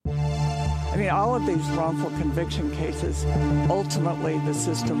I mean, all of these wrongful conviction cases, ultimately the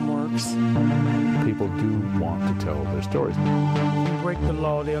system works. People do want to tell their stories. You break the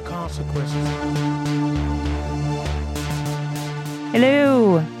law, there are consequences.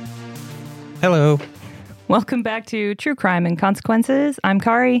 Hello. Hello. Welcome back to True Crime and Consequences. I'm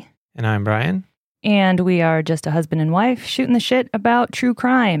Kari. And I'm Brian. And we are just a husband and wife shooting the shit about true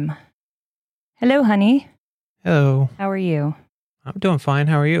crime. Hello, honey. Hello. How are you? I'm doing fine.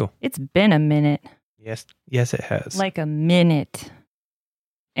 How are you? It's been a minute. Yes, it has. Like a minute.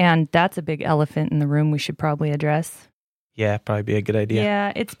 And that's a big elephant in the room we should probably address. Yeah, probably be a good idea.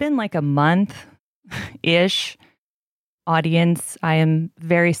 Yeah, it's been like a month-ish. Audience, I am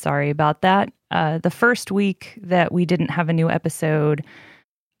very sorry about that. The first week that we didn't have a new episode,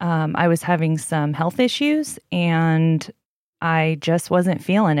 I was having some health issues and I just wasn't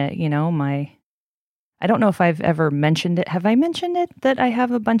feeling it. You know, I don't know if I've ever mentioned it. Have I mentioned it that I have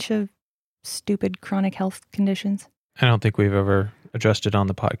a bunch of stupid chronic health conditions? I don't think we've ever addressed it on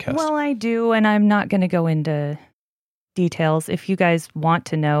the podcast. Well, I do, and I'm not going to go into details. If you guys want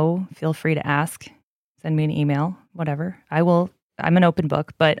to know, feel free to ask. Send me an email, whatever. I'm an open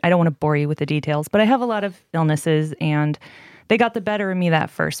book, but I don't want to bore you with the details. But I have a lot of illnesses, and they got the better of me that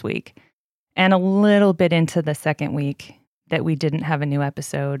first week. And a little bit into the second week that we didn't have a new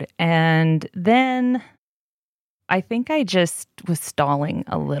episode. And then I think I just was stalling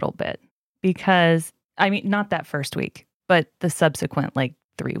a little bit because, I mean, not that first week, but the subsequent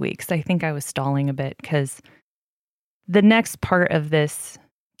 3 weeks. I think I was stalling a bit because the next part of this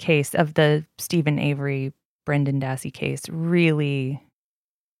case, of the Steven Avery, Brendan Dassey case, really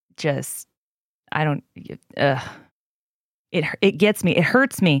just, it gets me. It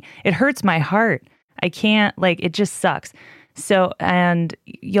hurts me. It hurts my heart. I can't, it just sucks. So, and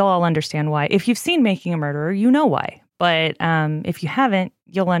you'll all understand why. If you've seen Making a Murderer, you know why. But if you haven't,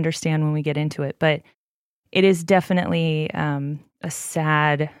 you'll understand when we get into it. But it is definitely a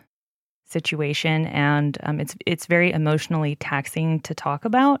sad situation, and it's very emotionally taxing to talk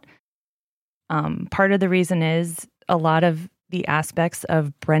about. Part of the reason is a lot of the aspects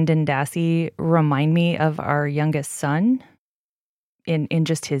of Brendan Dassey remind me of our youngest son in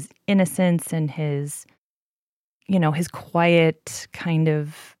just his innocence and his quiet, kind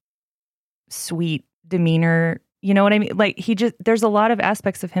of sweet demeanor. You know what I mean? There's a lot of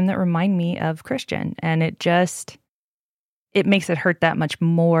aspects of him that remind me of Christian, and it makes it hurt that much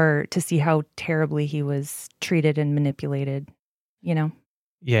more to see how terribly he was treated and manipulated, you know?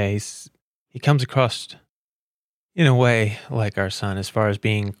 Yeah, he comes across in a way like our son, as far as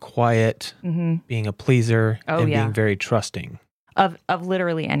being quiet, being a pleaser, being very trusting. Of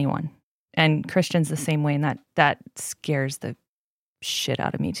literally anyone. And Christian's the same way, and that scares the shit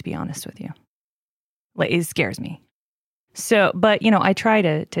out of me, to be honest with you. It scares me. So, but, I try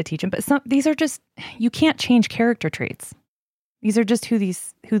to teach him, but these are just, you can't change character traits. These are just who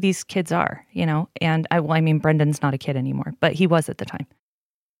these kids are, and Brendan's not a kid anymore, but he was at the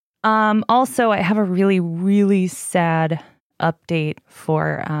time. Also, I have a really, really sad update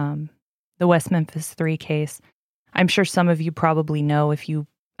for the West Memphis 3 case. I'm sure some of you probably know if you're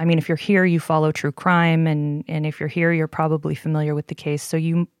here, you follow true crime, and if you're here, you're probably familiar with the case. So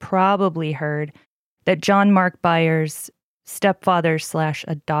you probably heard that John Mark Byers, stepfather /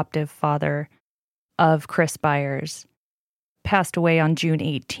 adoptive father of Chris Byers, passed away on June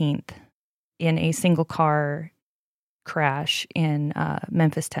 18th in a single car crash in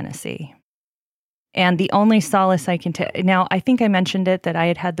Memphis, Tennessee. And the only solace I can take, now I think I mentioned it, that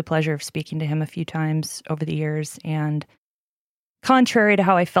I had the pleasure of speaking to him a few times over the years, and contrary to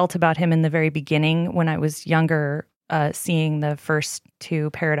how I felt about him in the very beginning when I was younger, seeing the first 2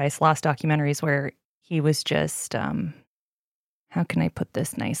 Paradise Lost documentaries where he was just, how can I put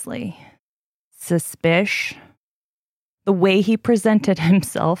this nicely? Suspicious. The way he presented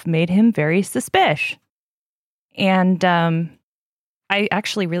himself made him very suspicious. And I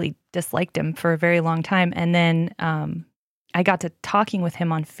actually really disliked him for a very long time. And then I got to talking with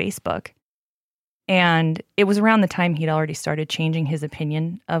him on Facebook. And it was around the time he'd already started changing his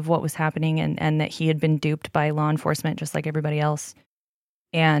opinion of what was happening, and that he had been duped by law enforcement just like everybody else.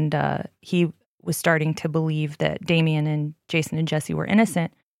 And he was starting to believe that Damien and Jason and Jesse were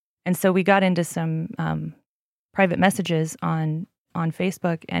innocent. And so we got into some private messages on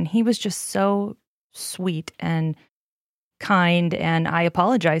Facebook, and he was just so sweet and kind, and I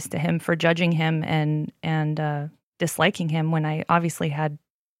apologized to him for judging him and disliking him when I obviously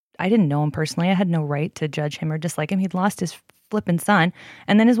I didn't know him personally. I had no right to judge him or dislike him. He'd lost his flippin' son,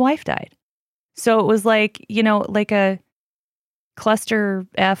 and then his wife died. So it was like a cluster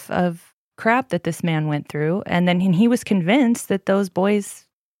F of crap that this man went through, and then he was convinced that those boys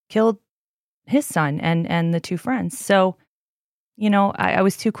killed his son and the two friends. So, I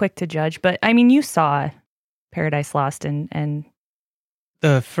was too quick to judge. But I mean, you saw Paradise Lost, and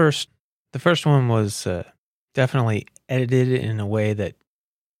the first one was definitely edited in a way that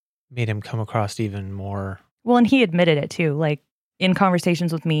made him come across even more. Well, and he admitted it too. Like in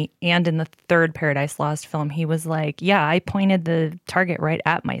conversations with me and in the third Paradise Lost film, he was like, yeah, I pointed the target right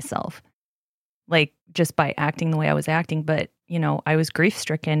at myself. Like just by acting the way I was acting. But, I was grief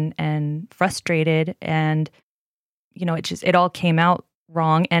stricken and frustrated and, it all came out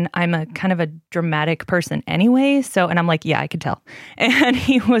wrong. And I'm a kind of a dramatic person anyway. So, and I'm like, yeah, I could tell. And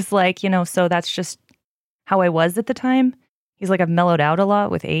he was like, so that's just how I was at the time. He's like, I've mellowed out a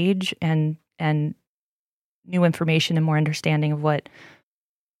lot with age and new information and more understanding of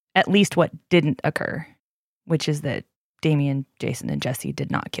at least what didn't occur, which is that Damien, Jason, and Jesse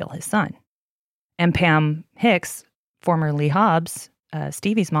did not kill his son. And Pam Hicks, former Lee Hobbs,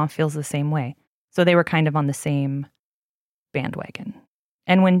 Stevie's mom, feels the same way. So they were kind of on the same bandwagon.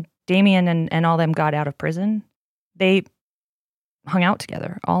 And when Damien and all them got out of prison, they hung out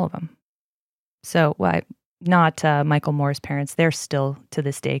together, all of them. So, not Michael Moore's parents. They're still to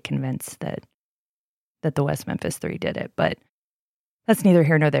this day convinced that the West Memphis 3 did it, but that's neither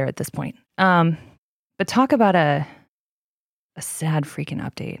here nor there at this point. But talk about a sad freaking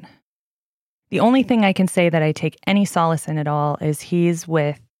update. The only thing I can say that I take any solace in at all is he's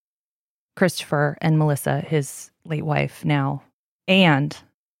with Christopher and Melissa, his late wife now, and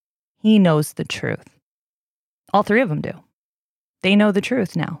he knows the truth. All three of them do. They know the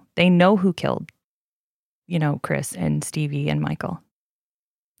truth now. They know who killed, Chris and Stevie and Michael.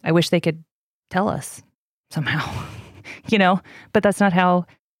 I wish they could tell us somehow, but that's not how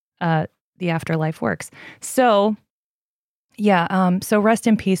the afterlife works. So, yeah, so rest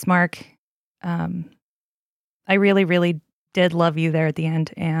in peace, Mark. I really, really did love you there at the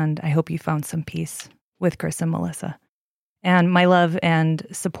end, and I hope you found some peace with Chris and Melissa. And my love and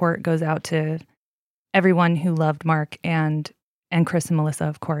support goes out to everyone who loved Mark and Chris and Melissa,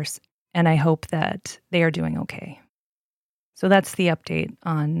 of course. And I hope that they are doing okay. So that's the update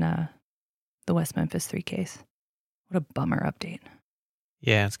on the West Memphis 3 case. What a bummer update.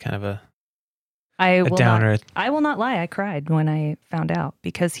 Yeah, it's kind of a downer. I will not lie. I cried when I found out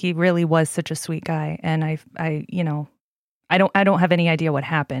because he really was such a sweet guy. And I don't have any idea what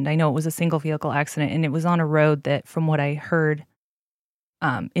happened. I know it was a single vehicle accident and it was on a road that, from what I heard,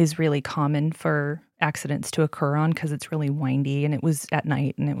 is really common for accidents to occur on because it's really windy and it was at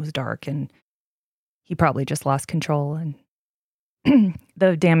night and it was dark and he probably just lost control and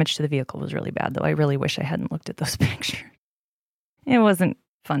the damage to the vehicle was really bad, though. I really wish I hadn't looked at those pictures. It wasn't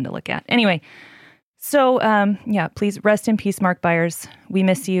fun to look at. Anyway, so please rest in peace, Mark Byers. We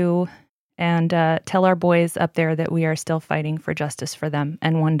miss you, and tell our boys up there that we are still fighting for justice for them,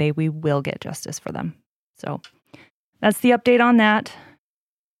 and one day we will get justice for them. So that's the update on that.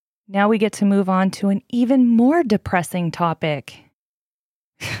 Now we get to move on to an even more depressing topic.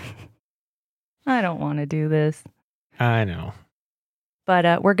 I don't want to do this. I know.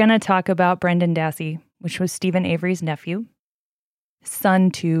 But we're going to talk about Brendan Dassey, which was Stephen Avery's nephew,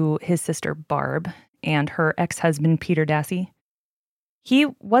 son to his sister Barb and her ex-husband Peter Dassey. He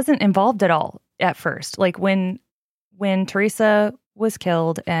wasn't involved at all at first. Like when Teresa was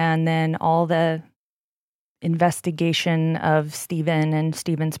killed and then all the investigation of Stephen and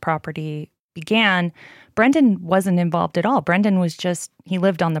Stephen's property began, Brendan wasn't involved at all. Brendan was he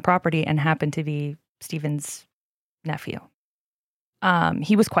lived on the property and happened to be Stephen's nephew.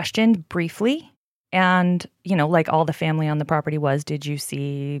 He was questioned briefly and, like all the family on the property was, did you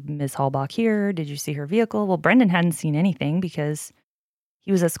see Ms. Halbach here? Did you see her vehicle? Well, Brendan hadn't seen anything because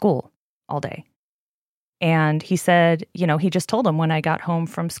he was at school all day. And he said, he just told him when I got home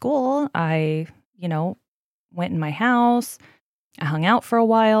from school, I, went in my house, I hung out for a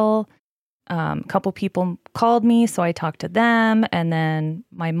while. A couple people called me, so I talked to them. And then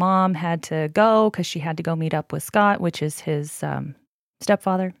my mom had to go because she had to go meet up with Scott, which is his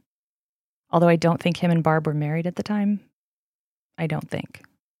stepfather. Although I don't think him and Barb were married at the time. I don't think.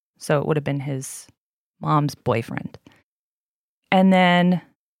 So it would have been his mom's boyfriend. And then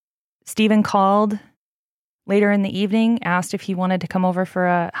Stephen called later in the evening, asked if he wanted to come over for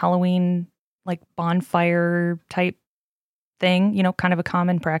a Halloween bonfire type thing, kind of a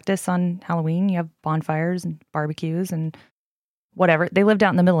common practice on Halloween. You have bonfires and barbecues and whatever. They lived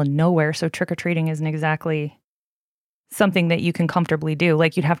out in the middle of nowhere, so trick-or-treating isn't exactly something that you can comfortably do.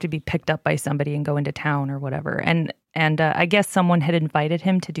 Like you'd have to be picked up by somebody and go into town or whatever. And I guess someone had invited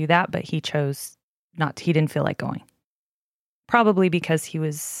him to do that, but he chose not to. He didn't feel like going. Probably because he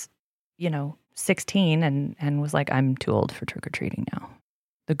was, 16 and was like, I'm too old for trick-or-treating now.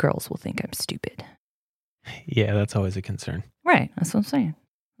 the girls will think I'm stupid. Yeah, that's always a concern. Right. That's what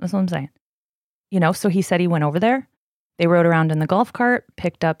I'm saying. So he said he went over there. They rode around in the golf cart,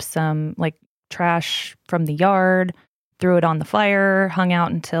 picked up some like trash from the yard, threw it on the fire, hung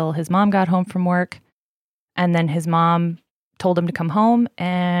out until his mom got home from work. And then his mom told him to come home,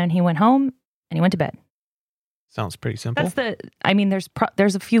 and he went home and he went to bed. Sounds pretty simple.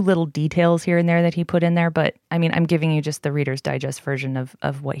 There's a few little details here and there that he put in there, but I'm giving you just the Reader's Digest version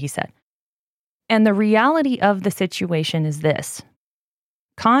of what he said. And the reality of the situation is this.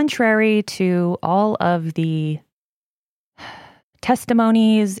 Contrary to all of the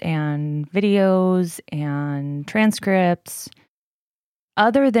testimonies and videos and transcripts,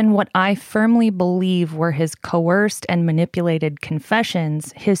 other than what I firmly believe were his coerced and manipulated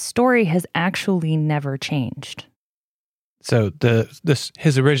confessions, his story has actually never changed. So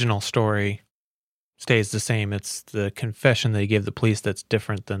his original story stays the same. It's the confession that he gave the police that's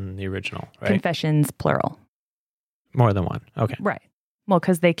different than the original, right? Confessions, plural. More than one. Okay. Right. Well,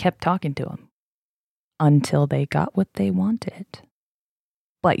 because they kept talking to him until they got what they wanted.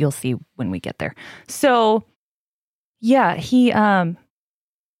 But you'll see when we get there. So, yeah, he...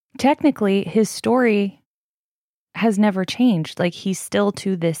 technically, his story has never changed. Like, he's still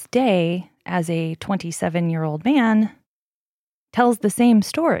to this day, as a 27-year-old man, tells the same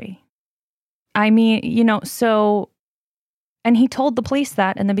story. And he told the police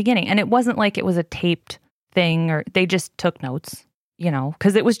that in the beginning. And it wasn't like it was a taped thing or they just took notes,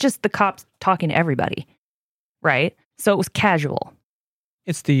 because it was just the cops talking to everybody, right? So it was casual.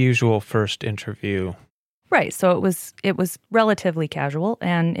 It's the usual first interview. Right. So it was relatively casual,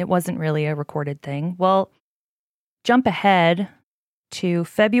 and it wasn't really a recorded thing. Well, jump ahead to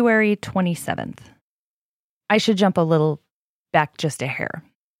February 27th. I should jump a little back just a hair.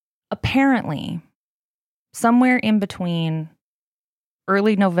 Apparently, somewhere in between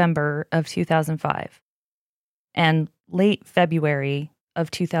early November of 2005 and late February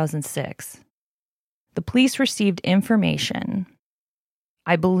of 2006, the police received information,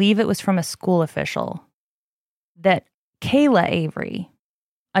 I believe it was from a school official, that Kayla Avery,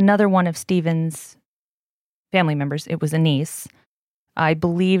 another one of Stephen's family members, it was a niece. I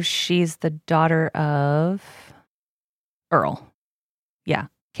believe she's the daughter of Earl. Yeah,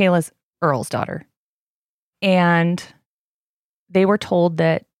 Kayla's Earl's daughter. And they were told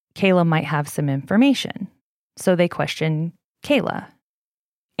that Kayla might have some information. So they question Kayla.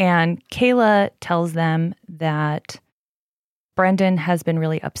 And Kayla tells them that Brendan has been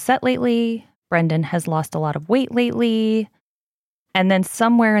really upset lately. Brendan has lost a lot of weight lately. And then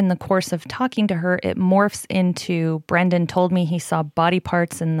somewhere in the course of talking to her, it morphs into Brendan told me he saw body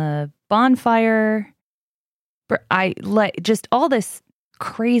parts in the bonfire. Just all this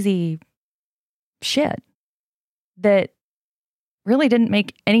crazy shit that really didn't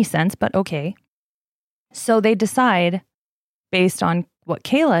make any sense, but okay. So they decide, based on what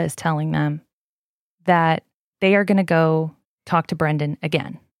Kayla is telling them, that they are going to go talk to Brendan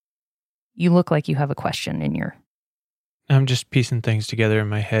again. You look like you have a question in your... I'm just piecing things together in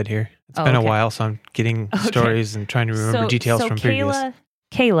my head here. It's been a while, so I'm getting stories and trying to remember details from previous.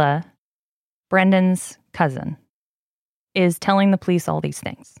 Kayla, Brendan's cousin, is telling the police all these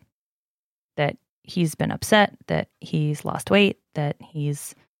things. That he's been upset, that he's lost weight, that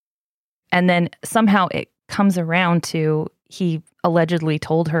he's... And then somehow it comes around to he allegedly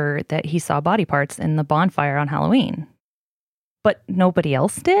told her that he saw body parts in the bonfire on Halloween. But nobody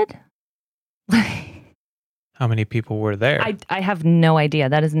else did? How many people were there? I have no idea.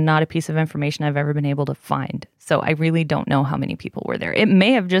 That is not a piece of information I've ever been able to find. So I really don't know how many people were there. It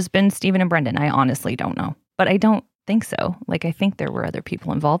may have just been Stephen and Brendan. I honestly don't know. But I don't think so. Like, I think there were other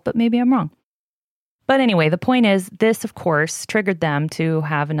people involved, but maybe I'm wrong. But anyway, the point is, this, of course, triggered them to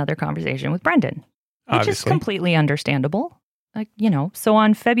have another conversation with Brendan, which is completely understandable. So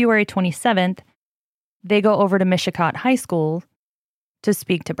on February 27th, they go over to Mishicot High School to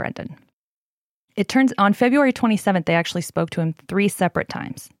speak to Brendan. It turns on February 27th, they actually spoke to him 3 separate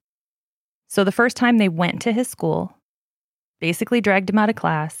times. So the first time they went to his school, basically dragged him out of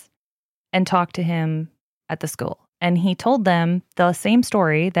class and talked to him at the school. And he told them the same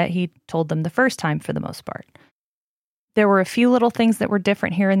story that he told them the first time for the most part. There were a few little things that were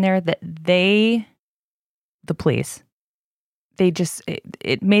different here and there that the police,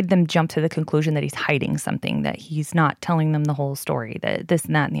 it made them jump to the conclusion that he's hiding something, that he's not telling them the whole story, that this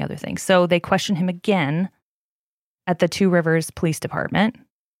and that and the other thing. So they questioned him again at the Two Rivers Police Department.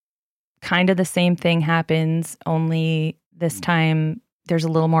 Kind of the same thing happens, only this time there's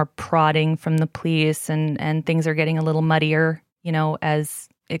a little more prodding from the police and things are getting a little muddier, as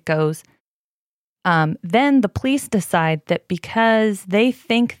it goes. Then the police decide that because they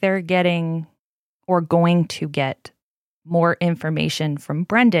think they're getting or going to get more information from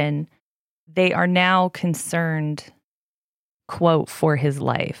Brendan, they are now concerned, quote, for his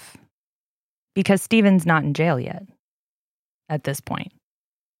life. Because Stephen's not in jail yet at this point.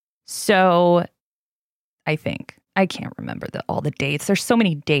 So I think, I can't remember all the dates. There's so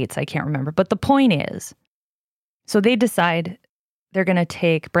many dates I can't remember. But the point is, so they decide they're going to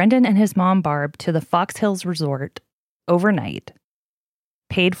take Brendan and his mom, Barb, to the Fox Hills Resort overnight,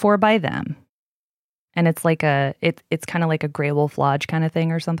 paid for by them. And it's like it's kind of like a Grey Wolf Lodge kind of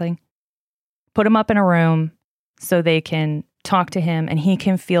thing or something. Put him up in a room so they can talk to him and he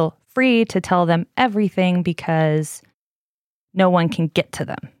can feel free to tell them everything because no one can get to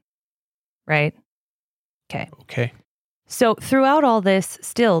them. Right? Okay. So throughout all this,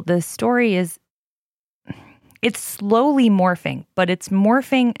 still, the story it's slowly morphing, but it's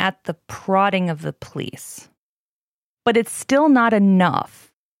morphing at the prodding of the police. But it's still not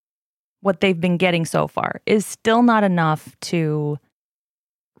enough. What they've been getting so far is still not enough to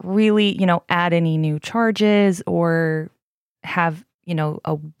really, add any new charges or have,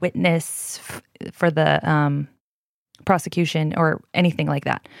 a witness for the prosecution or anything like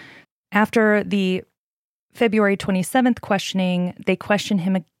that. After the February 27th questioning, they question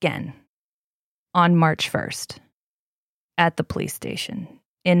him again on March 1st at the police station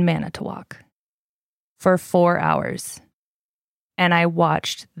in Manitowoc for 4 hours. And I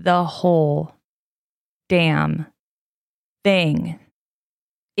watched the whole damn thing.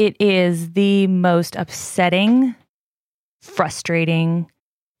 It is the most upsetting, frustrating,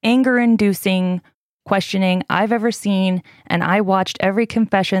 anger-inducing questioning I've ever seen, and I watched every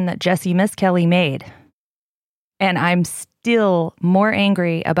confession that Jesse Misskelley made. And I'm still more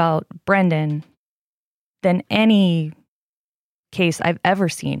angry about Brendan than any case I've ever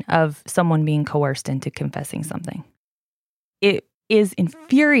seen of someone being coerced into confessing something. It is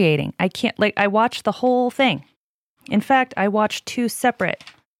infuriating. I watched the whole thing. In fact, I watched 2 separate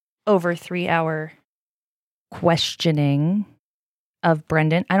over 3-hour questioning of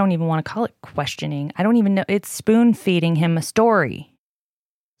Brendan. I don't even want to call it questioning. I don't even know. It's spoon feeding him a story.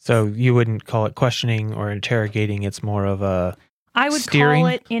 So you wouldn't call it questioning or interrogating. It's more of a I would steering? call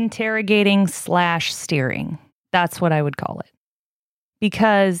it interrogating / steering. That's what I would call it.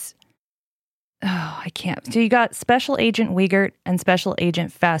 Because I can't. So you got Special Agent Wiegert and Special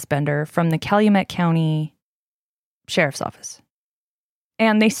Agent Fassbender from the Calumet County Sheriff's Office.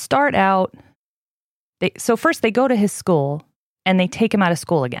 And they start out, so first they go to his school and they take him out of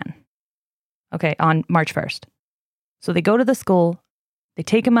school again. Okay, on March 1st. So they go to the school, they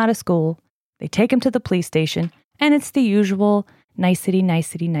take him out of school, they take him to the police station, and it's the usual nicety.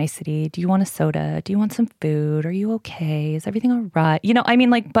 Do you want a soda? Do you want some food? Are you okay? Is everything all right?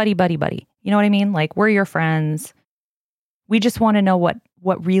 Like buddy. You know what I mean? Like, we're your friends. We just want to know what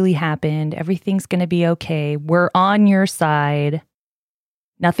really happened. Everything's going to be okay. We're on your side.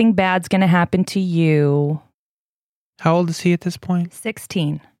 Nothing bad's going to happen to you. How old is he at this point?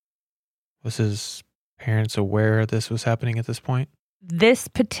 16. Was his parents aware this was happening at this point? This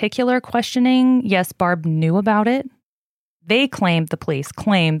particular questioning, yes, Barb knew about it. The police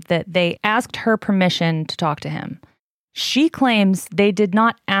claimed that they asked her permission to talk to him. She claims they did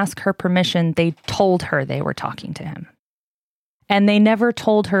not ask her permission. They told her they were talking to him. And they never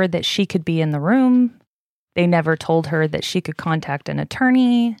told her that she could be in the room. They never told her that she could contact an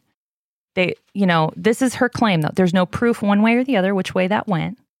attorney. This is her claim, though. There's no proof one way or the other which way that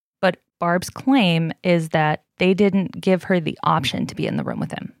went. But Barb's claim is that they didn't give her the option to be in the room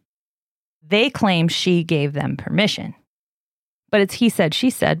with him. They claim she gave them permission. But it's he said, she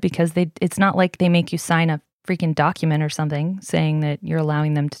said, because it's not like they make you sign a freaking document or something saying that you're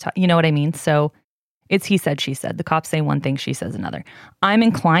allowing them to talk. You know what I mean? So it's he said, she said. The cops say one thing, she says another. I'm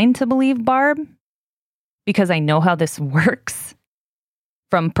inclined to believe Barb because I know how this works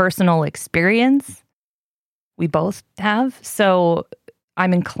from personal experience. We both have. So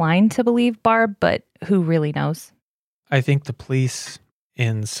I'm inclined to believe Barb, but who really knows? I think the police,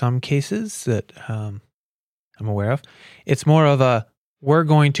 in some cases that I'm aware of, it's more of we're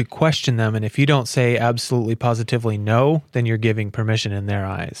going to question them, and if you don't say absolutely positively no, then you're giving permission in their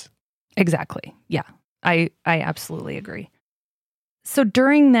eyes. Exactly. Yeah, I absolutely agree. So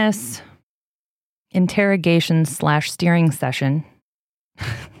during this interrogation / steering session,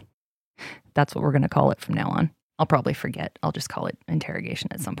 that's what we're going to call it from now on. I'll probably forget. I'll just call it interrogation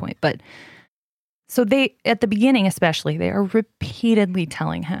at some point. But so they, at the beginning especially, they are repeatedly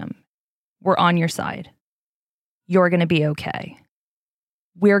telling him, we're on your side. You're going to be okay.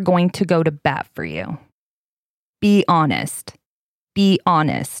 We're going to go to bat for you. Be honest. Be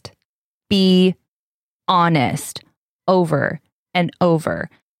honest. Be honest over and over.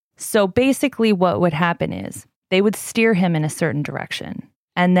 So basically what would happen is they would steer him in a certain direction.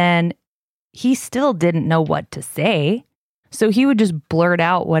 And then he still didn't know what to say. So he would just blurt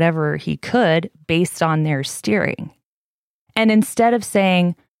out whatever he could based on their steering. And instead of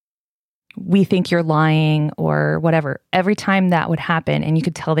saying, we think you're lying or whatever, every time that would happen and you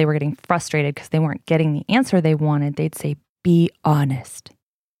could tell they were getting frustrated because they weren't getting the answer they wanted, they'd say, be honest.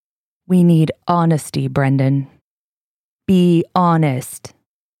 We need honesty, Brendan. Be honest.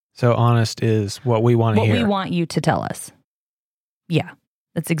 So honest is what we want to hear. What we want you to tell us. Yeah,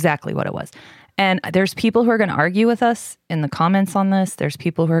 that's exactly what it was. And there's people who are going to argue with us in the comments on this. There's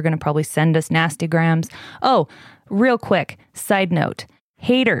people who are going to probably send us nasty grams. Oh, real quick, side note,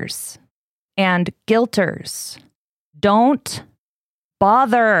 haters and guilters, don't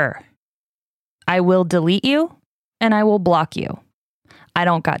bother. I will delete you and I will block you. I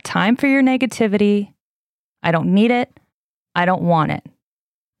don't got time for your negativity. I don't need it. I don't want it.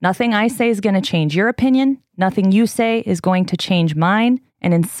 Nothing I say is going to change your opinion. Nothing you say is going to change mine.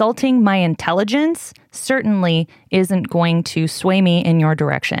 And insulting my intelligence certainly isn't going to sway me in your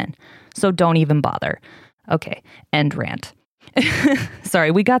direction. So don't even bother. Okay, end rant. Sorry,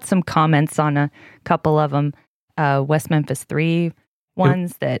 we got some comments on a couple of them. West Memphis 3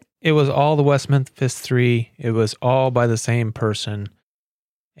 ones that... It was all the West Memphis 3. It was all by the same person.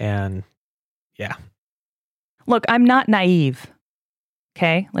 And yeah. Look, I'm not naive.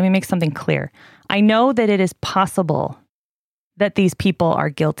 Okay, let me make something clear. I know that it is possible that these people are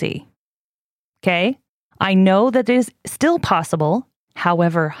guilty. Okay? I know that it is still possible,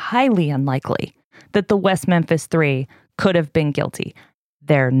 however highly unlikely, that the West Memphis 3 could have been guilty.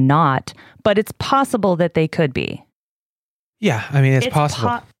 They're not, but it's possible that they could be. Yeah, I mean, it's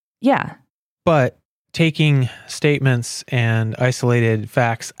possible. Yeah. But taking statements and isolated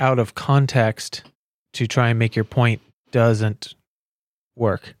facts out of context to try and make your point doesn't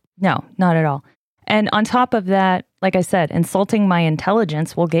work. No, not at all. And on top of that, like I said, insulting my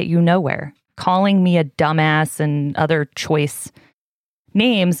intelligence will get you nowhere. Calling me a dumbass and other choice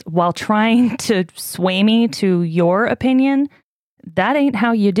names while trying to sway me to your opinion, that ain't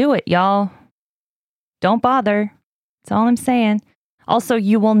how you do it, y'all. Don't bother. That's all I'm saying. Also,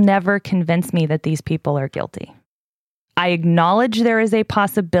 you will never convince me that these people are guilty. I acknowledge there is a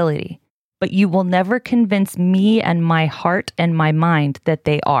possibility, but you will never convince me and my heart and my mind that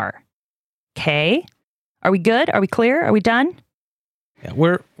they are. Okay? Are we good? Are we clear? Are we done?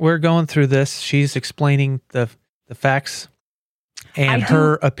 Yeah, we're going through this. She's explaining the facts and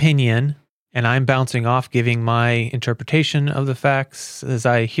her opinion, and I'm bouncing off, giving my interpretation of the facts as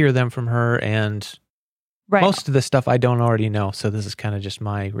I hear them from her, and most of the stuff I don't already know, so this is kind of just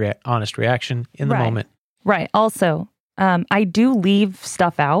my honest reaction in the moment. Right. Also, I do leave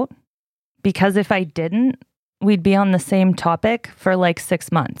stuff out, because if I didn't, we'd be on the same topic for like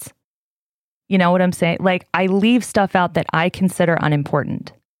 6 months. You know what I'm saying? Like, I leave stuff out that I consider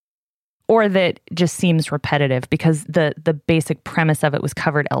unimportant or that just seems repetitive because the basic premise of it was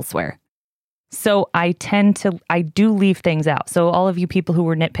covered elsewhere. So I do leave things out. So all of you people who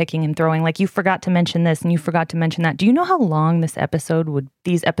were nitpicking and throwing, like, you forgot to mention this and you forgot to mention that. Do you know how long these episodes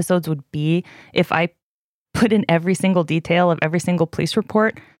would be if I put in every single detail of every single police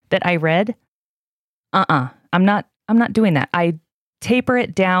report that I read? I'm not doing that. I taper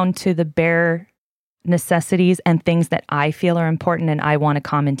it down to the bare necessities and things that I feel are important and I want to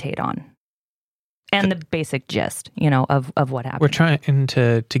commentate on. And the basic gist, of what happened. We're trying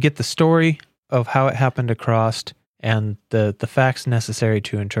to get the story of how it happened across and the facts necessary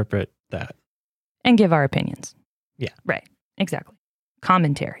to interpret that. And give our opinions. Yeah. Right. Exactly.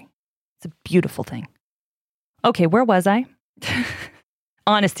 Commentary. It's a beautiful thing. Okay, where was I?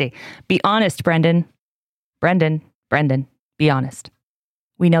 Honesty. Be honest, Brendan. Brendan, be honest.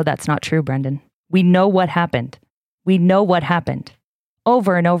 We know that's not true, Brendan. We know what happened. We know what happened.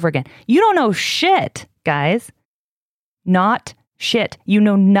 Over and over again. You don't know shit, guys. Not shit. You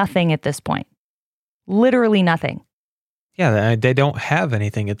know nothing at this point. Literally nothing. Yeah, they don't have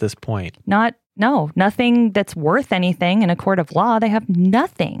anything at this point. Nothing that's worth anything in a court of law. They have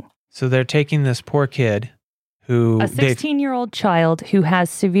nothing. So they're taking this poor kid who... A 16-year-old child who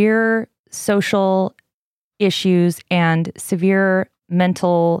has severe social issues and severe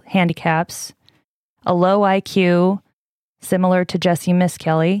mental handicaps, a low IQ, similar to Jesse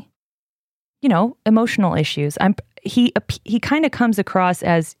Misskelley, emotional issues. He kind of comes across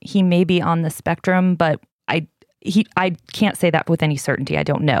as he may be on the spectrum, but I can't say that with any certainty. I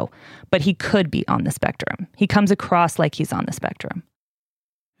don't know, but he could be on the spectrum. He comes across like he's on the spectrum.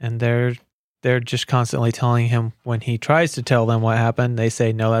 And they're just constantly telling him when he tries to tell them what happened, they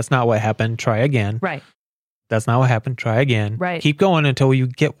say, no, that's not what happened. Try again. Right. That's not what happened. Try again. Right. Keep going until you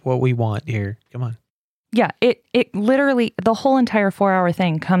get what we want here. Come on. Yeah, it literally, the whole entire 4-hour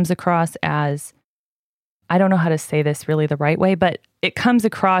thing comes across as, I don't know how to say this really the right way, but it comes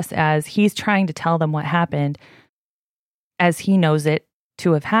across as he's trying to tell them what happened as he knows it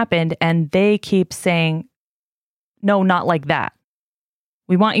to have happened. And they keep saying, no, not like that.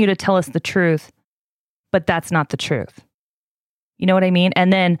 We want you to tell us the truth, but that's not the truth. You know what I mean?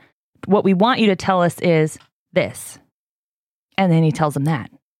 And then what we want you to tell us is this. And then he tells them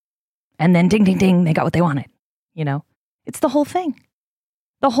that. And then ding, ding, ding, they got what they wanted. You know, it's the whole thing.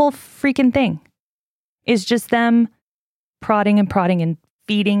 The whole freaking thing is just them prodding and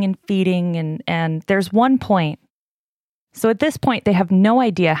feeding and feeding. And there's one point. So at this point, they have no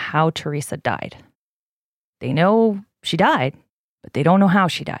idea how Teresa died. They know she died, but they don't know how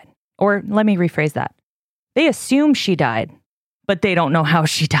she died. Or let me rephrase that. They assume she died, but they don't know how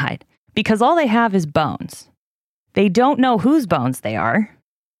she died because all they have is bones. They don't know whose bones they are.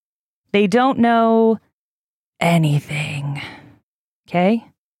 They don't know anything. Okay?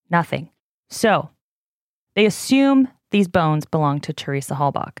 Nothing. So they assume these bones belong to Teresa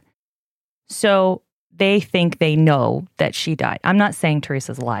Halbach. So they think they know that she died. I'm not saying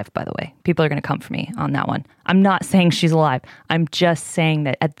Teresa's alive, by the way. People are going to come for me on that one. I'm not saying she's alive. I'm just saying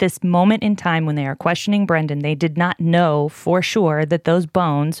that at this moment in time when they are questioning Brendan, they did not know for sure that those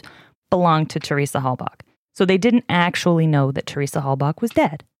bones belonged to Teresa Halbach. So they didn't actually know that Teresa Halbach was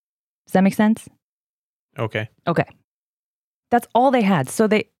dead. Does that make sense? Okay. Okay. That's all they had. So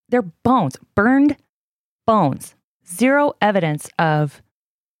they're bones, burned bones. Zero evidence of,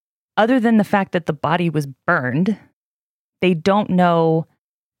 other than the fact that the body was burned, they don't know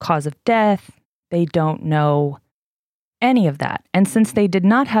cause of death. They don't know any of that. And since they did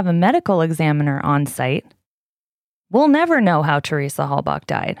not have a medical examiner on site, we'll never know how Teresa Halbach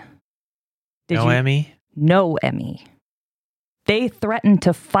died. No Emmy? No Emmy. They threatened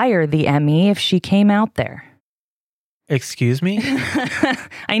to fire the Emmy if she came out there. Excuse me?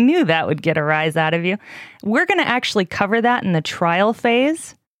 I knew that would get a rise out of you. We're going to actually cover that in the trial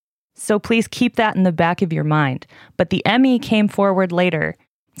phase. So please keep that in the back of your mind. But the Emmy came forward later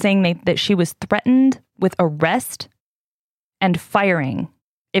saying that she was threatened with arrest and firing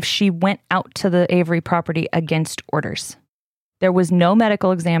if she went out to the Avery property against orders. There was no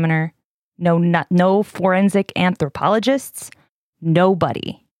medical examiner, no forensic anthropologists,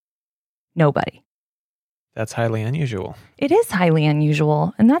 nobody. That's highly unusual. It is highly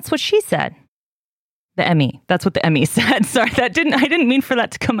unusual, and that's what she said. The Emmy. That's what the Emmy said. Sorry, I didn't mean for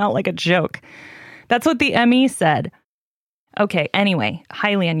that to come out like a joke. That's what the Emmy said. Okay, anyway,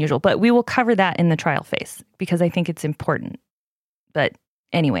 highly unusual, but we will cover that in the trial phase because I think it's important. But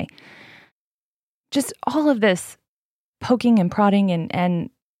anyway, just all of this poking and prodding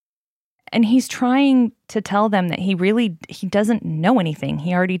and he's trying to tell them that he doesn't know anything.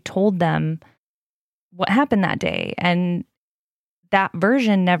 He already told them what happened that day, and that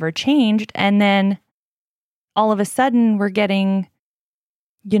version never changed. And then all of a sudden we're getting,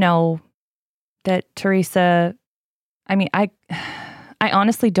 that Teresa, I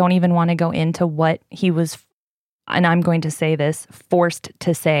honestly don't even want to go into what he was, and I'm going to say this, forced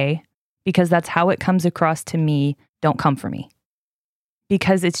to say, because that's how it comes across to me. Don't come for me.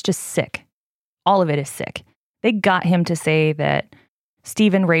 Because it's just sick. All of it is sick. They got him to say that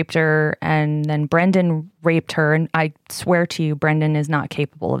Stephen raped her and then Brendan raped her. And I swear to you, Brendan is not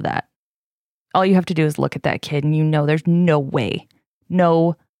capable of that. All you have to do is look at that kid and there's no way,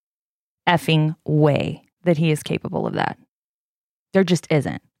 no effing way that he is capable of that. There just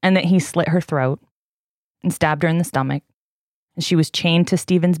isn't. And that he slit her throat and stabbed her in the stomach. And she was chained to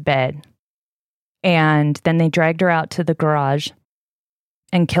Stephen's bed. And then they dragged her out to the garage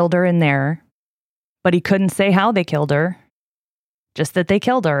and killed her in there. But he couldn't say how they killed her. Just that they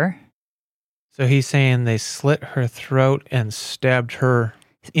killed her. So he's saying they slit her throat and stabbed her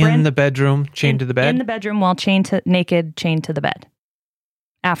in the bedroom, chained to the bed? In the bedroom while naked, chained to the bed.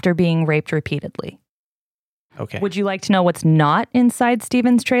 After being raped repeatedly. Okay. Would you like to know what's not inside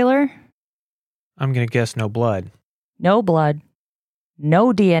Stephen's trailer? I'm going to guess no blood. No blood.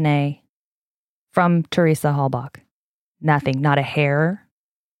 No DNA from Teresa Halbach. Nothing. Not a hair.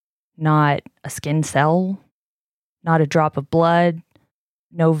 Not a skin cell. Not a drop of blood.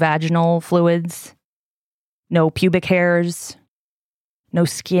 No vaginal fluids. No pubic hairs. No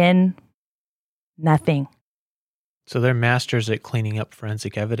skin. Nothing. So they're masters at cleaning up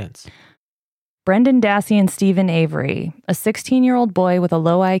forensic evidence. Brendan Dassey and Stephen Avery, a 16-year-old boy with a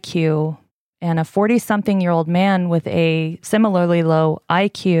low IQ and a 40-something-year-old man with a similarly low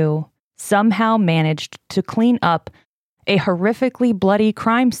IQ, somehow managed to clean up a horrifically bloody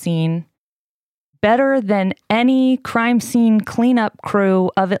crime scene better than any crime scene cleanup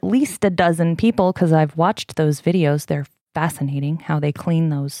crew of at least a dozen people, because I've watched those videos. They're fascinating how they clean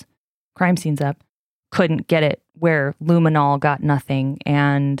those crime scenes up. Couldn't get it where luminol got nothing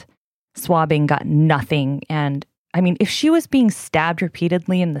and swabbing got nothing. And I mean, if she was being stabbed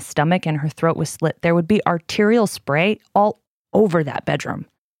repeatedly in the stomach and her throat was slit, there would be arterial spray all over that bedroom.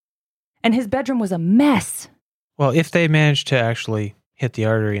 And his bedroom was a mess. Well, if they managed to actually hit the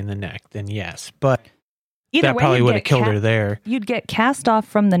artery in the neck, then yes. But Either that way, probably you'd would have get killed her there. You'd get cast off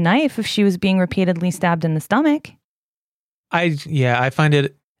from the knife if she was being repeatedly stabbed in the stomach. I find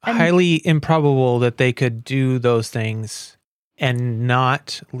it highly improbable that they could do those things and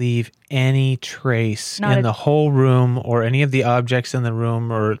not leave any trace in the whole room or any of the objects in the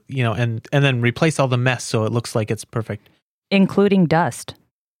room, or, you know, and then replace all the mess so it looks like it's perfect. Including dust.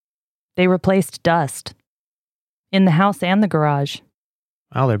 They replaced dust in the house and the garage.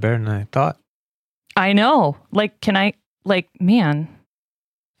 Well, they're better than I thought. I know. Man,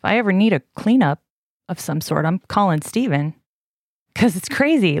 if I ever need a cleanup of some sort, I'm calling Steven. Because it's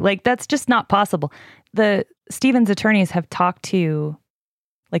crazy. Like, that's just not possible. The Steven's attorneys have talked to,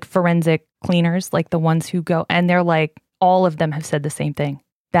 like, forensic cleaners, like the ones who go, and they're like, all of them have said the same thing.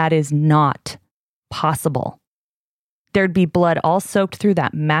 That is not possible. There'd be blood all soaked through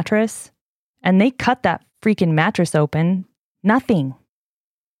that mattress, and they cut that freaking mattress open. Nothing.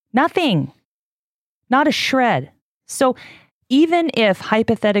 Not a shred. So even if,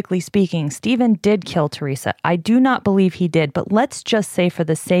 hypothetically speaking, Steven did kill Teresa, I do not believe he did, but let's just say for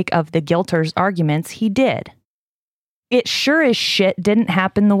the sake of the guilters' arguments, he did. It sure as shit didn't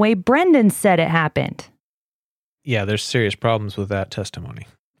happen the way Brendan said it happened. Yeah, there's serious problems with that testimony,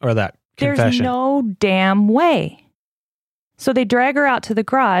 or that confession. There's no damn way. So they drag her out to the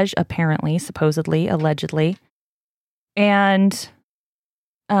garage, apparently, supposedly, allegedly, and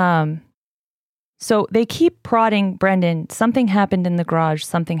so they keep prodding Brendan, something happened in the garage,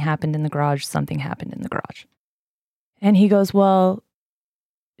 something happened in the garage, something happened in the garage. And he goes, well,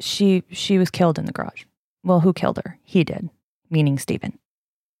 she was killed in the garage. Well, who killed her? He did, meaning Steven.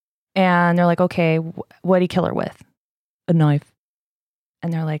 And they're like, okay, what'd he kill her with? A knife.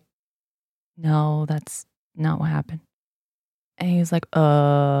 And they're like, no, that's not what happened. And he's like,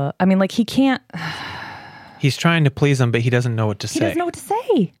 he can't. He's trying to please them, but he doesn't know what to say. He doesn't know what to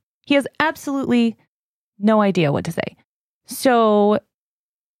say. He has absolutely no idea what to say. So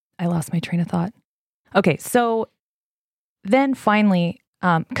I lost my train of thought. Okay, so then finally,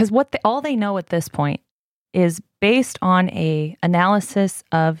 because all they know at this point is based on a analysis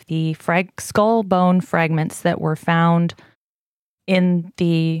of the skull bone fragments that were found in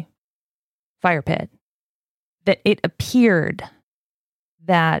the fire pit, that it appeared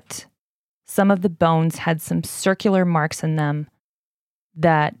that some of the bones had some circular marks in them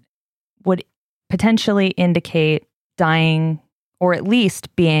that would potentially indicate dying or at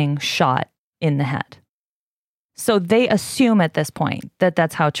least being shot in the head. So they assume at this point that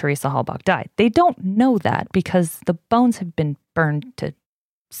that's how Teresa Halbach died. They don't know that because the bones have been burned to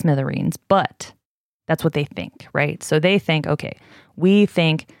smithereens, but that's what they think, right? So they think, okay, we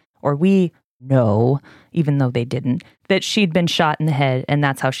know, even though they didn't, that she'd been shot in the head and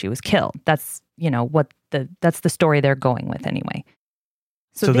that's how she was killed. That's, that's the story they're going with anyway.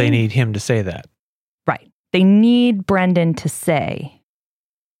 So they need him to say that. Right. They need Brendan to say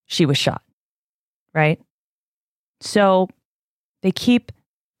she was shot. Right? So they keep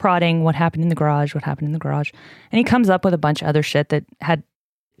prodding what happened in the garage. And he comes up with a bunch of other shit that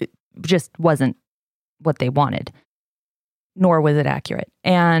just wasn't what they wanted, nor was it accurate.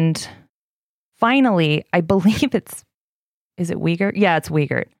 And finally, I believe is it Wiegert? Yeah, it's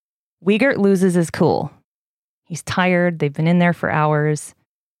Wiegert. Wiegert loses his cool. He's tired. They've been in there for hours.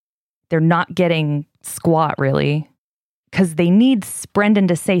 They're not getting squat, really, because they need Brendan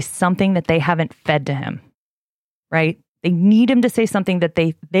to say something that they haven't fed to him, right? They need him to say something that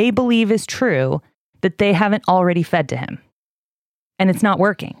they believe is true that they haven't already fed to him. And it's not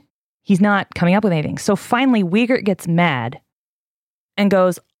working. He's not coming up with anything. So finally, Wiegert gets mad and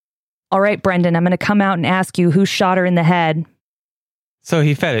goes, all right, Brendan, I'm going to come out and ask you who shot her in the head. So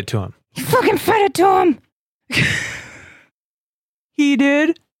he fed it to him. He fucking fed it to him. He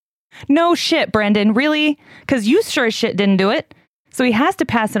did? No shit, Brendan. Really? Because you sure as shit didn't do it. So he has to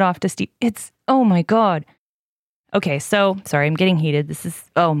pass it off to Steve. Oh my God. Okay, so, sorry, I'm getting heated.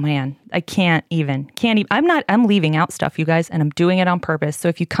 Oh man, I can't even. I'm leaving out stuff, you guys, and I'm doing it on purpose. So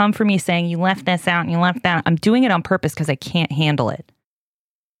if you come for me saying you left this out and you left that, I'm doing it on purpose because I can't handle it.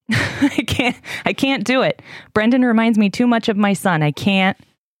 I can't do it. Brendan reminds me too much of my son. I can't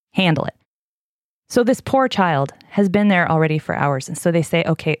handle it. So this poor child has been there already for hours. And so they say,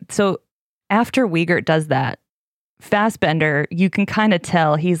 okay, so after Wiegert does that, Fassbender, you can kind of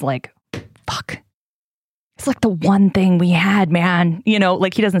tell he's like, fuck. It's like the one thing we had, man. You know,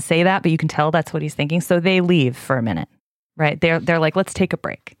 like he doesn't say that, but you can tell that's what he's thinking. So they leave for a minute, right? They're like, let's take a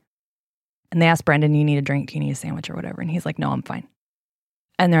break. And they ask Brendan, you need a drink? Do you need a sandwich or whatever? And he's like, no, I'm fine.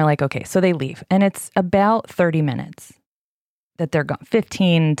 And they're like, okay. So they leave. And it's about 30 minutes that they're gone.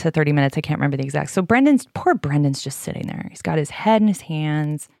 15 to 30 minutes. I can't remember the exact. So poor Brendan's just sitting there. He's got his head in his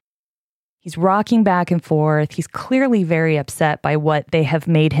hands. He's rocking back and forth. He's clearly very upset by what they have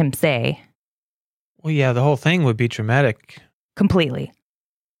made him say. Well, yeah, the whole thing would be traumatic. Completely.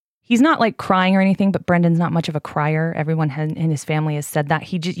 He's not like crying or anything, but Brendan's not much of a crier. Everyone in his family has said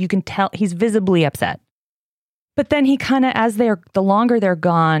that. You can tell he's visibly upset. But then he kind of, the longer they're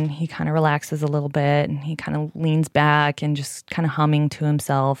gone, he kind of relaxes a little bit and he kind of leans back and just kind of humming to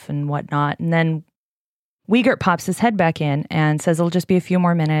himself and whatnot. And then Wiegert pops his head back in and says, it'll just be a few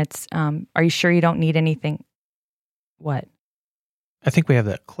more minutes. Are you sure you don't need anything? What? I think we have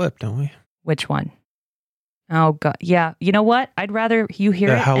that clip, don't we? Which one? Oh, God. Yeah. You know what? I'd rather you hear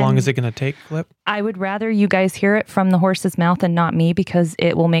it. How long is it going to take, clip? I would rather you guys hear it from the horse's mouth and not me because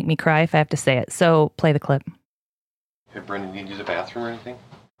it will make me cry if I have to say it. So play the clip. Hey, Brendan, need to use a bathroom or anything?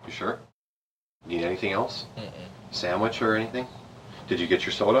 You sure? Need anything else? Sandwich or anything? Did you get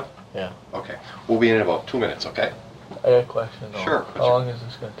your soda? Yeah. Okay. We'll be in about 2 minutes, okay? I got a question though. Sure. How long is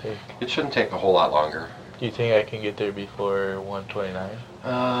this going to take? It shouldn't take a whole lot longer. Do you think I can get there before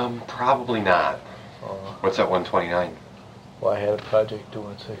 1:29? Probably not. What's at 1:29? Well, I had a project due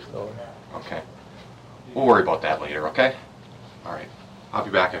in 6 hours. Okay. We'll worry about that later, okay? All right. I'll be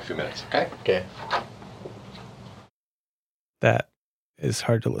back in a few minutes, okay? Okay. That is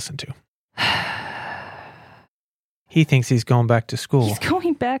hard to listen to. He thinks he's going back to school. He's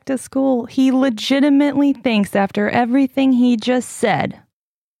going back to school. He legitimately thinks after everything he just said.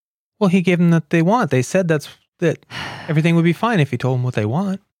 Well, he gave them what they want. They said that everything would be fine if he told them what they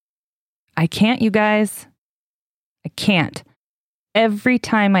want. I can't, you guys. I can't. Every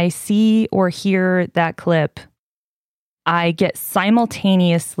time I see or hear that clip, I get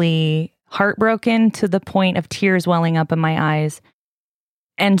simultaneously heartbroken to the point of tears welling up in my eyes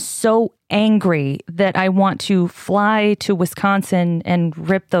and so angry that I want to fly to Wisconsin and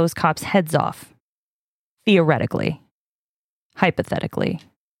rip those cops' heads off. Theoretically. Hypothetically.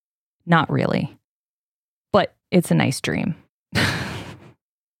 Not really. But it's a nice dream.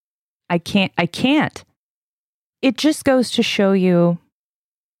 I can't. It just goes to show you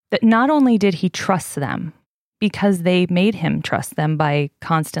that not only did he trust them, because they made him trust them by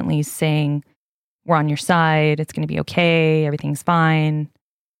constantly saying, we're on your side, it's going to be okay, everything's fine,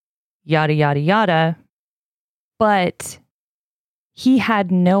 yada, yada, yada. But he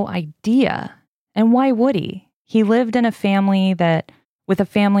had no idea. And why would he? He lived in a family that,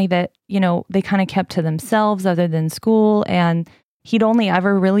 you know, they kind of kept to themselves other than school. And he'd only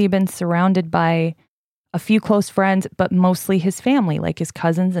ever really been surrounded by a few close friends, but mostly his family, like his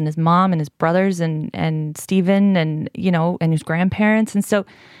cousins and his mom and his brothers and Stephen and, you know, and his grandparents. And so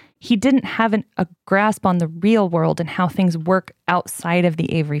he didn't have a grasp on the real world and how things work outside of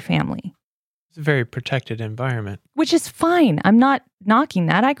the Avery family. It's a very protected environment. Which is fine. I'm not knocking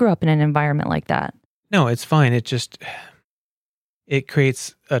that. I grew up in an environment like that. No, it's fine. It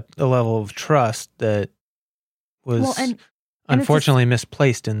creates a level of trust that was unfortunately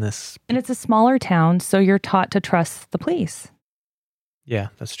misplaced in this. And it's a smaller town, so you're taught to trust the police. Yeah,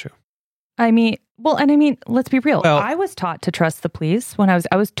 that's true. I mean, let's be real. Well, I was taught to trust the police when I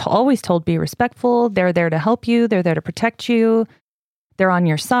was always told be respectful. They're there to help you. They're there to protect you. They're on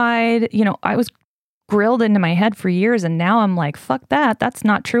your side. You know, I was grilled into my head for years, and now I'm like, fuck that. That's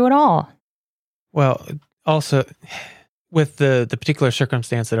not true at all. Well, also, with the particular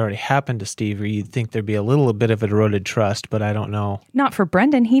circumstance that already happened to Steve, you'd think there'd be a little bit of eroded trust, but I don't know. Not for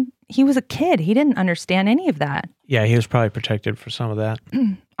Brendan. He was a kid. He didn't understand any of that. Yeah, he was probably protected for some of that.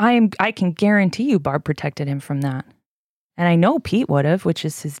 I can guarantee you Barb protected him from that. And I know Pete would have, which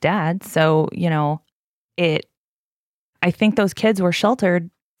is his dad. So, you know, I think those kids were sheltered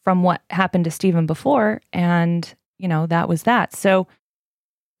from what happened to Stephen before. And, you know, that was that. So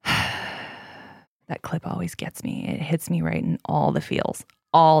that clip always gets me. It hits me right in all the feels,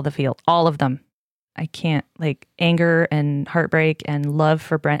 all of them. I can't, like, anger and heartbreak and love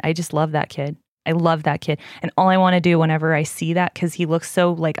for Brent. I just love that kid. I love that kid. And all I want to do whenever I see that, because he looks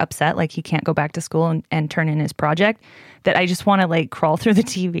so, like, upset, like he can't go back to school and turn in his project, that I just want to, like, crawl through the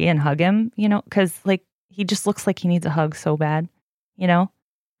TV and hug him, you know, because, like, he just looks like he needs a hug so bad, you know?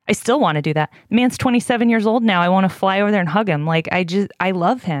 I still want to do that. The man's 27 years old now. I want to fly over there and hug him. Like, I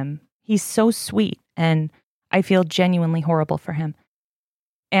love him. He's so sweet, and I feel genuinely horrible for him.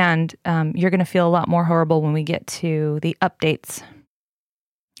 And you're going to feel a lot more horrible when we get to the updates.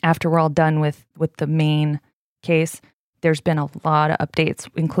 After we're all done with the main case, there's been a lot of updates,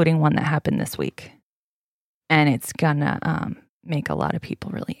 including one that happened this week. And it's going to make a lot of people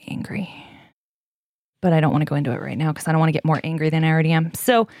really angry. But I don't want to go into it right now because I don't want to get more angry than I already am.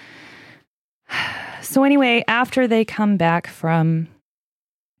 So anyway, after they come back from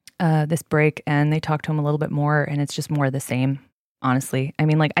this break and they talk to him a little bit more, and it's just more of the same, honestly. I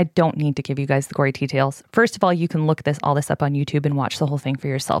mean, like, I don't need to give you guys the gory details. First of all, you can look all this up on YouTube and watch the whole thing for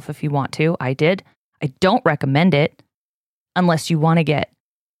yourself if you want to. I did. I don't recommend it unless you want to get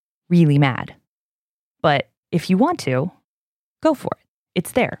really mad. But if you want to, go for it.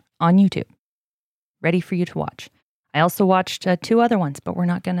 It's there on YouTube, ready for you to watch. I also watched 2 other ones, but we're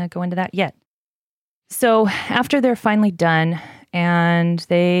not going to go into that yet. So after they're finally done and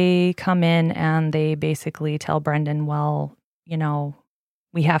they come in and they basically tell Brendan, well, you know,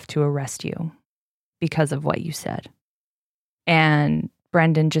 we have to arrest you because of what you said. And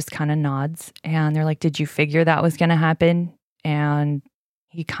Brendan just kind of nods and they're like, did you figure that was going to happen? And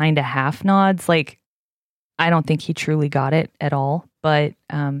he kind of half nods. Like, I don't think he truly got it at all. But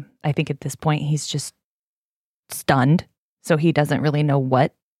I think at this point he's just stunned. So he doesn't really know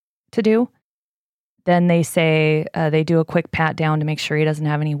what to do. Then they say they do a quick pat down to make sure he doesn't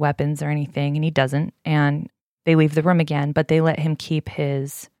have any weapons or anything. And he doesn't. And they leave the room again, but they let him keep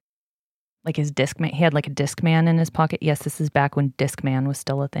his Discman. He had like a Discman in his pocket. Yes, this is back when Discman was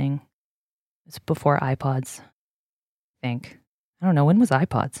still a thing. It's before iPods, I think. I don't know. When was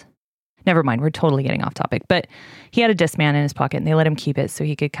iPods? Never mind. We're totally getting off topic. But he had a Discman in his pocket and they let him keep it so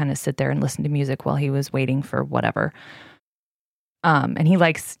he could kind of sit there and listen to music while he was waiting for whatever. And he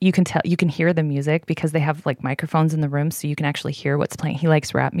likes, you can hear the music because they have like microphones in the room so you can actually hear what's playing. He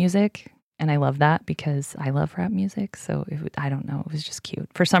likes rap music. And I love that because I love rap music. So I don't know. It was just cute.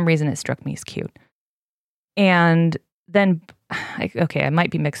 For some reason, it struck me as cute. And then, I might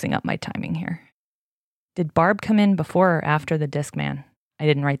be mixing up my timing here. Did Barb come in before or after the Discman? I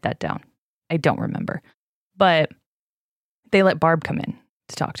didn't write that down. I don't remember. But they let Barb come in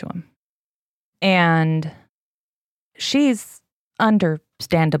to talk to him. And she's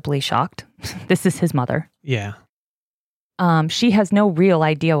understandably shocked. This is his mother. Yeah. She has no real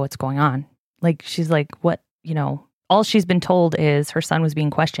idea what's going on. Like, she's like, what, you know, all she's been told is her son was being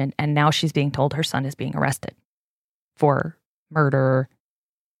questioned, and now she's being told her son is being arrested for murder,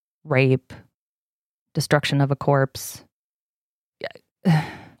 rape, destruction of a corpse.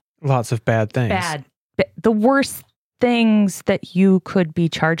 Lots of bad things. The worst things that you could be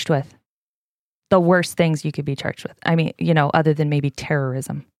charged with. The worst things you could be charged with. I mean, you know, other than maybe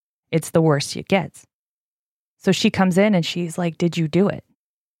terrorism. It's the worst it gets. So she comes in and she's like, did you do it?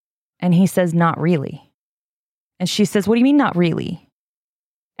 And he says, not really. And she says, what do you mean, not really?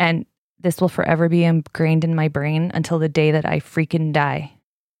 And this will forever be ingrained in my brain until the day that I freaking die.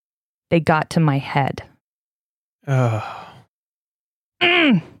 They got to my head. Oh.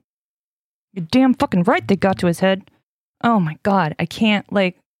 You're damn fucking right they got to his head. Oh my God, I can't,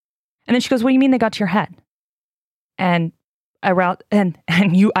 like. And then she goes, what do you mean they got to your head? And I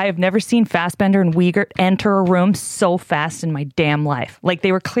have never seen Fassbender and Wiegert enter a room so fast in my damn life. Like,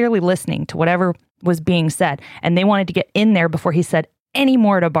 they were clearly listening to whatever was being said, and they wanted to get in there before he said any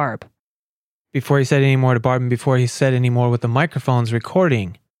more to Barb. Before he said any more to Barb, and before he said any more with the microphones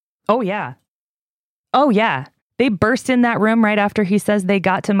recording. Oh, yeah. Oh, yeah. They burst in that room right after he says they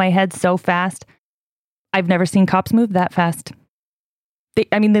got to my head so fast. I've never seen cops move that fast. They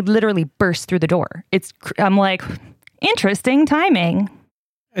literally burst through the door. I'm like, interesting timing.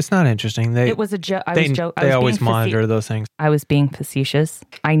 It's not interesting. It was a joke. They always monitor those things. I was being facetious.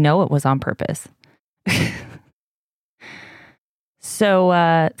 I know it was on purpose.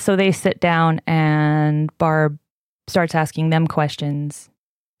 So they sit down and Barb starts asking them questions.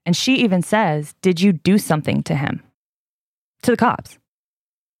 And she even says, did you do something to him? To the cops.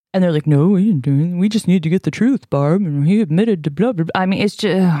 And they're like, no, we didn't do anything. We just need to get the truth, Barb. And he admitted to blah, blah, blah. I mean, it's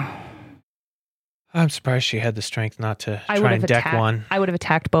just... I'm surprised she had the strength not to try and deck one. I would have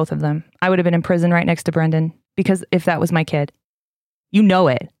attacked both of them. I would have been in prison right next to Brendan. Because if that was my kid, you know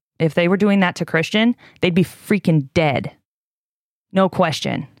it. If they were doing that to Christian, they'd be freaking dead. No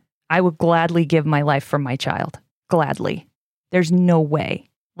question. I would gladly give my life for my child. Gladly. There's no way.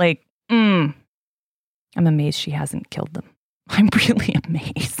 Like, I'm amazed she hasn't killed them. I'm really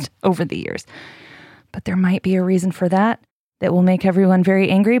amazed over the years. But there might be a reason for that will make everyone very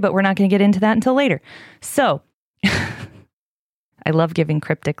angry, but we're not going to get into that until later. So, I love giving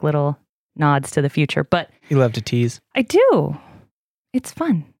cryptic little nods to the future, but... You love to tease. I do. It's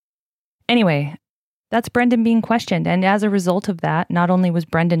fun. Anyway, That's Brendan being questioned. And as a result of that, not only was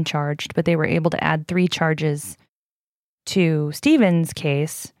Brendan charged, but they were able to add 3 charges to Stephen's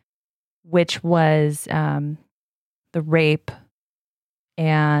case, which was the rape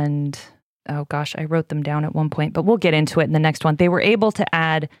and, oh gosh, I wrote them down at one point, but we'll get into it in the next one. They were able to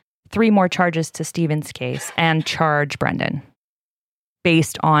add 3 more charges to Stephen's case and charge Brendan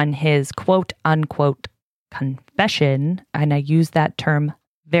based on his quote unquote confession. And I use that term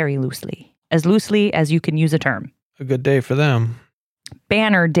very loosely as you can use a term. A good day for them.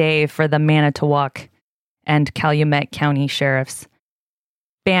 Banner day for the Manitowoc and Calumet County sheriffs.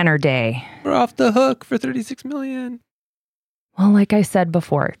 Banner day. We're off the hook for $36 million. Well, like I said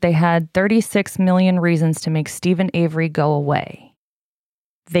before, they had 36 million reasons to make Steven Avery go away.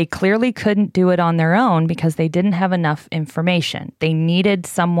 They clearly couldn't do it on their own because they didn't have enough information. They needed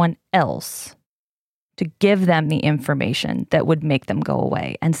someone else to give them the information that would make them go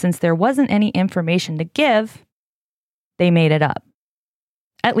away. And since there wasn't any information to give, they made it up.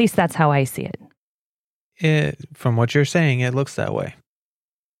 At least that's how I see it. From what you're saying, it looks that way.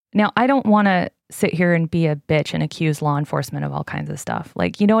 Now, I don't want to sit here and be a bitch and accuse law enforcement of all kinds of stuff.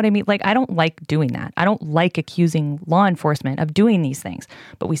 Like, you know what I mean? Like, I don't like doing that. I don't like accusing law enforcement of doing these things.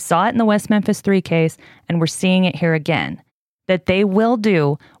 But we saw it in the West Memphis 3 case, and we're seeing it here again. That they will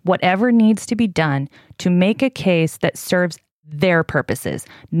do whatever needs to be done to make a case that serves their purposes,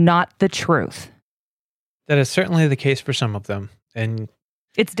 not the truth. That is certainly the case for some of them. And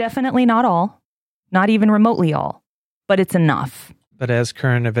it's definitely not all, not even remotely all, but it's enough. But as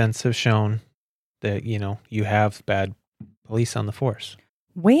current events have shown, that, you have bad police on the force.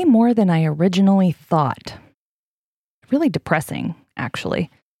 Way more than I originally thought. Really depressing, actually.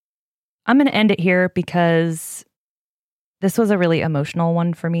 I'm going to end it here because this was a really emotional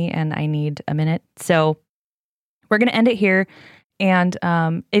one for me and I need a minute. So we're going to end it here. And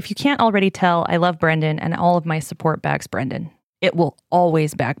if you can't already tell, I love Brendan and all of my support backs Brendan. It will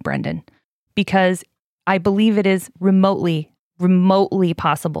always back Brendan because I believe it is remotely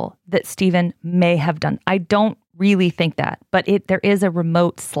possible that Steven may have done. I don't really think that, but there is a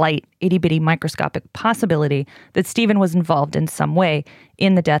remote, slight, itty-bitty microscopic possibility that Steven was involved in some way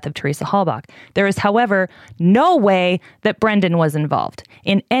in the death of Teresa Halbach. There is, however, no way that Brendan was involved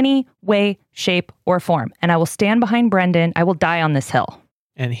in any way, shape, or form. And I will stand behind Brendan. I will die on this hill.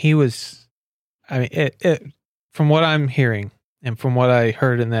 And he was, from what I'm hearing and from what I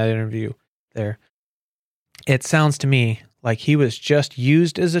heard in that interview there, it sounds to me like he was just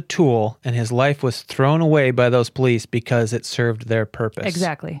used as a tool and his life was thrown away by those police because it served their purpose.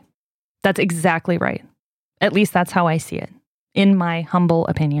 Exactly. That's exactly right. At least that's how I see it, in my humble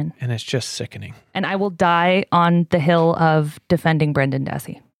opinion. And it's just sickening. And I will die on the hill of defending Brendan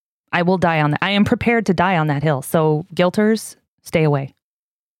Dassey. I will die on that. I am prepared to die on that hill. So guilters, stay away.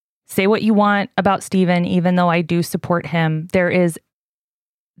 Say what you want about Steven, even though I do support him. There is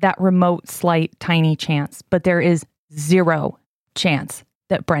that remote, slight, tiny chance, but there is 0 chance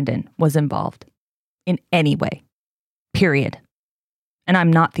that Brendan was involved in any way, period. And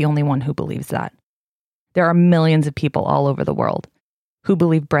I'm not the only one who believes that. There are millions of people all over the world who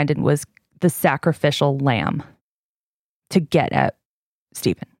believe Brendan was the sacrificial lamb to get at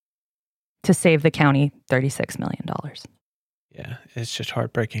Steven, to save the county $36 million. Yeah, it's just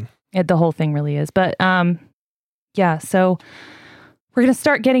heartbreaking. The whole thing really is. But yeah, so we're going to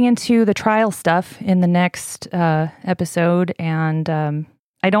start getting into the trial stuff in the next episode. And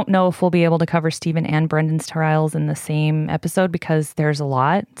I don't know if we'll be able to cover Steven and Brendan's trials in the same episode because there's a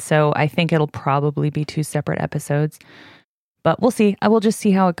lot. So I think it'll probably be 2 separate episodes. But we'll see. I will just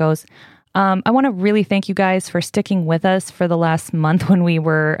see how it goes. I want to really thank you guys for sticking with us for the last month when we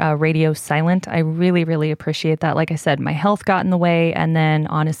were radio silent. I really, really appreciate that. Like I said, my health got in the way, and then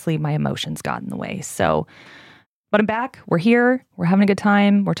honestly, my emotions got in the way. So, but I'm back. We're here. We're having a good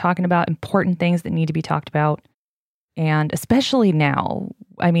time. We're talking about important things that need to be talked about. And especially now,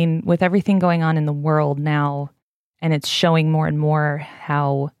 I mean, with everything going on in the world now, and it's showing more and more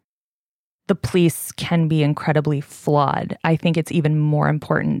how the police can be incredibly flawed. I think it's even more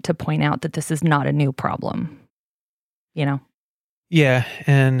important to point out that this is not a new problem, you know? Yeah.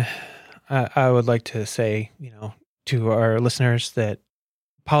 And I would like to say, to our listeners that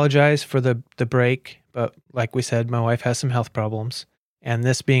apologize for the break. But like we said, my wife has some health problems. And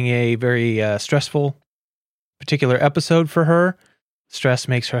this being a very stressful particular episode for her, stress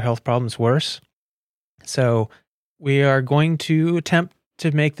makes her health problems worse. So we are going to attempt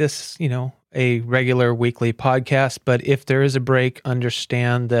to make this, a regular weekly podcast, but if there is a break,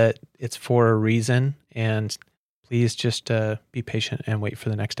 understand that it's for a reason, and please just be patient and wait for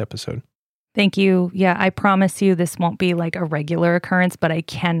the next episode. Thank you. Yeah, I promise you this won't be like a regular occurrence, but I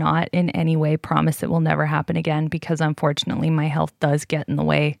cannot in any way promise it will never happen again because unfortunately my health does get in the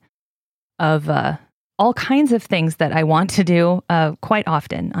way of all kinds of things that I want to do quite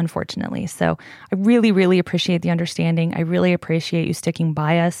often, unfortunately. So I really, really appreciate the understanding. I really appreciate you sticking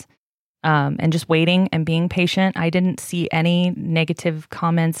by us and just waiting and being patient. I didn't see any negative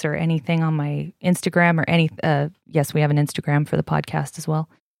comments or anything on my Instagram or any, yes, we have an Instagram for the podcast as well,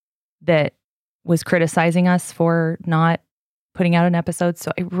 that was criticizing us for not putting out an episode.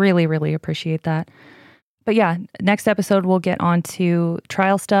 So I really, really appreciate that. But yeah, next episode we'll get on to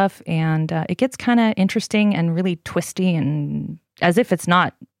trial stuff, and it gets kind of interesting and really twisty, and as if it's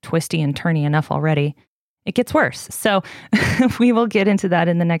not twisty and turny enough already, it gets worse. So we will get into that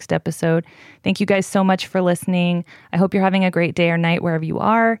in the next episode. Thank you guys so much for listening. I hope you're having a great day or night wherever you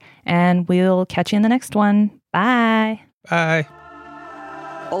are, and we'll catch you in the next one. Bye. Bye.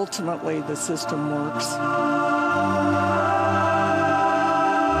 Ultimately, the system works.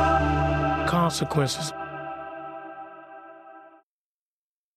 Consequences.